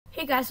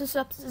Hey guys, what's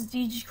up? This is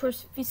DG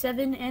Course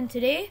 57, and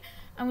today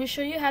I'm going to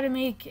show you how to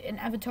make an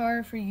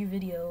avatar for your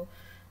video.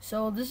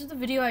 So this is the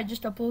video I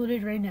just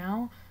uploaded right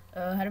now,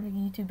 how to make a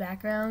YouTube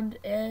background,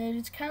 and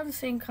it's kind of the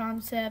same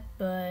concept,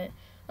 but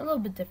a little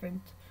bit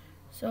different.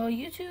 So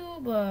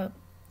YouTube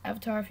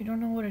avatar, if you don't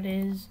know what it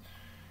is,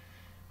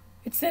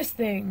 it's this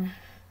thing.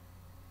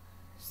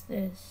 It's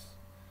this.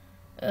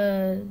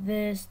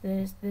 This,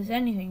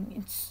 anything.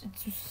 It's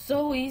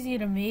so easy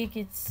to make.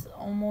 It's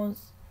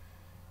almost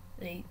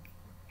like,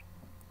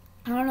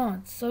 I don't know,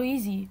 it's so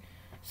easy.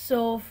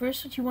 So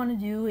first what you want to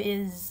do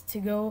is to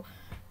go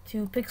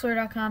to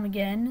Pixlr.com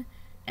again,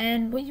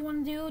 and what you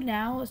want to do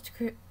now is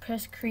to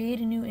press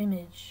create a new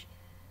image.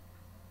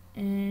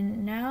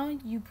 And now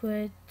you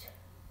put,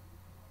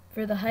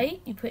 for the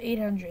height, you put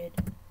 800.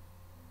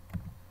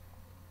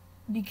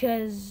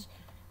 Because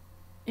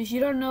if you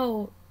don't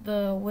know,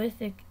 the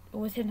width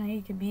and height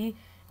it could be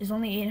is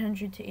only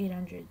 800 to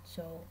 800.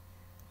 So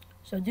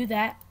do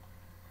that.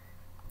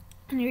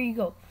 And here you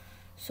go.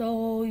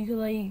 So you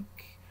could,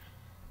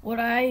 what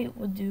I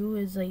would do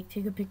is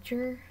take a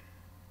picture,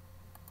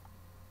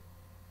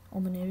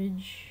 open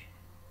image.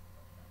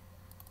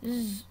 This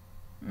is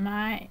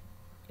mine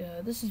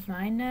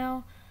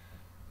now.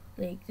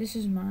 This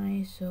is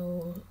mine,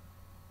 so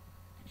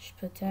just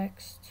put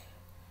text.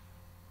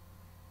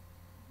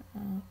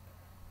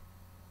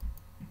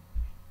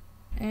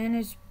 And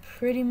it's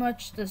pretty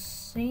much the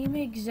same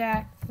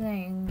exact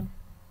thing.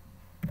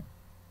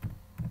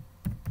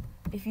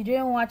 If you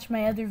didn't watch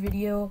my other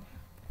video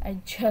I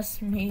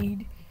just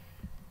made,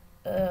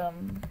 how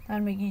to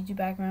make a YouTube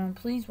background,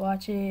 please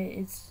watch it.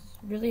 It's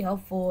really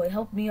helpful. It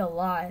helped me a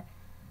lot,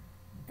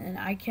 and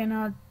I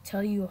cannot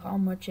tell you how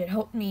much it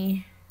helped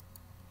me.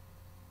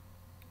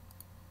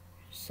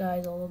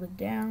 Size a little bit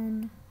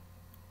down.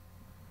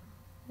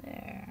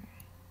 There.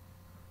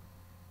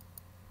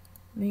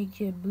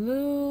 Make it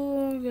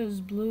blue,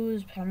 because blue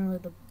is apparently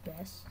the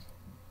best.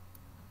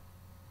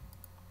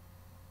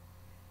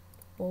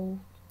 Bold.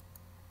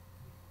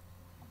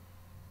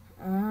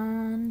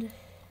 And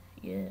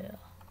yeah,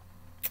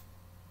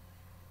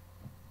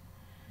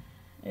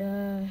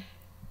 that's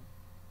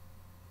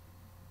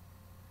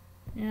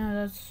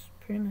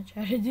pretty much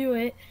how to do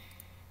it.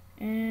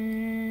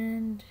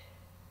 And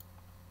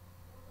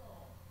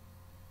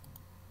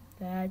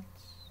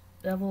that's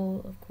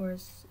level, of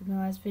course. In the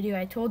last video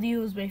I told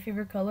you it was my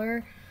favorite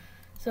color,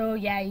 so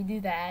yeah, you do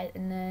that.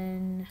 And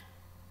then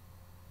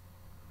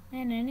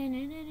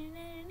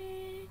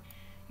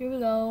here we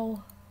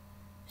go,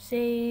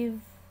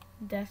 save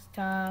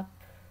desktop.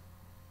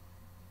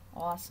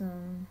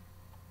 Awesome,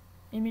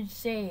 image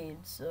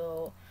saved.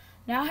 So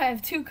now I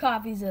have 2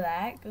 copies of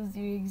that because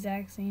they're the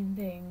exact same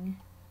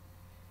thing.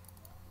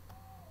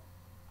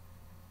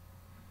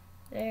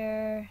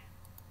 There.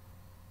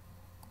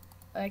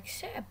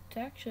 Except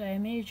actually I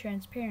made it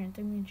transparent.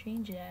 I'm gonna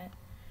change that.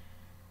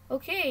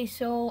 Okay,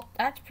 so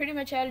that's pretty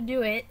much how to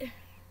do it.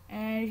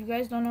 And if you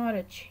guys don't know how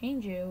to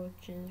change it,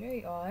 which is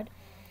very odd,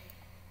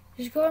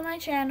 just go on my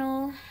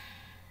channel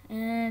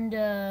and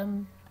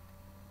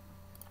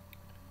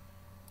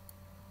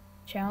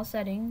channel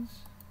settings.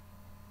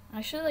 I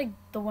actually like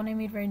the one I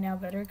made right now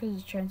better because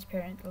it's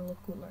transparent. It'll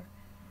look cooler.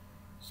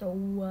 So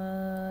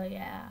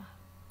yeah,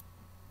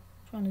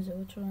 which one is it?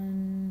 Which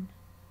one?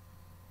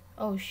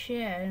 Oh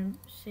shit, I didn't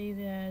save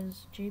it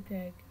as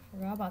JPEG.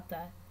 Forgot about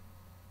that.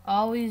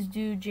 Always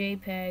do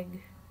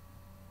JPEG.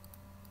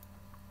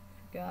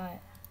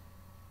 Forgot.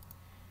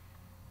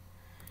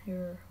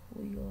 Here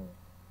we go.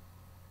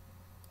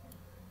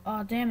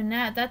 Oh damn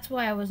it, that's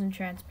why I wasn't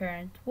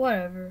transparent.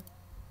 Whatever.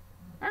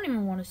 I don't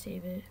even want to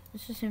save it.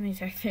 It's the same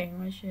exact thing.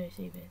 Why should I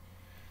save it?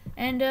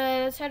 And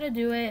that's how to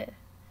do it.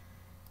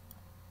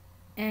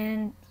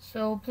 And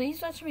so please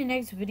watch my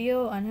next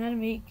video on how to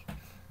make,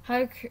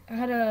 how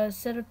to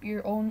set up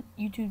your own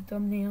YouTube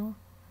thumbnail.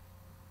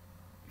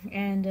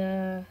 And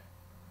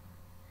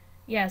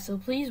yeah, so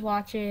please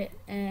watch it.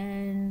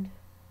 And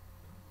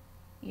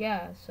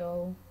yeah,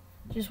 so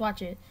just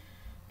watch it.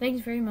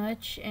 Thanks very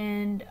much,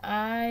 and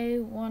I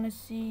want to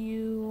see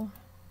you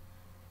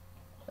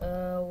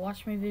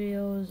watch my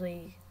videos.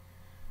 I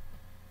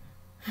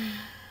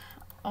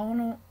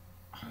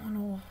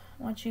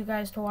want you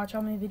guys to watch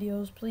all my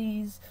videos,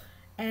 please.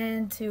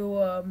 And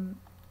to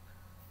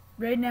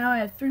right now I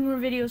have 3 more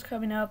videos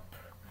coming up.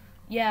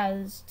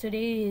 Yeah,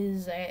 today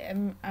is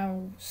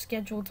I'm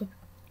scheduled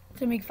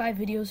to make 5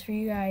 videos for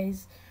you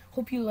guys.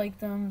 Hope you like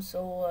them.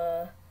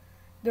 So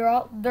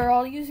they're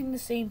all using the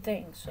same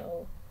thing.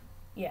 So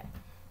yeah.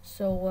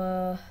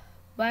 So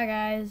bye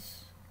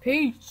guys.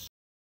 Peace.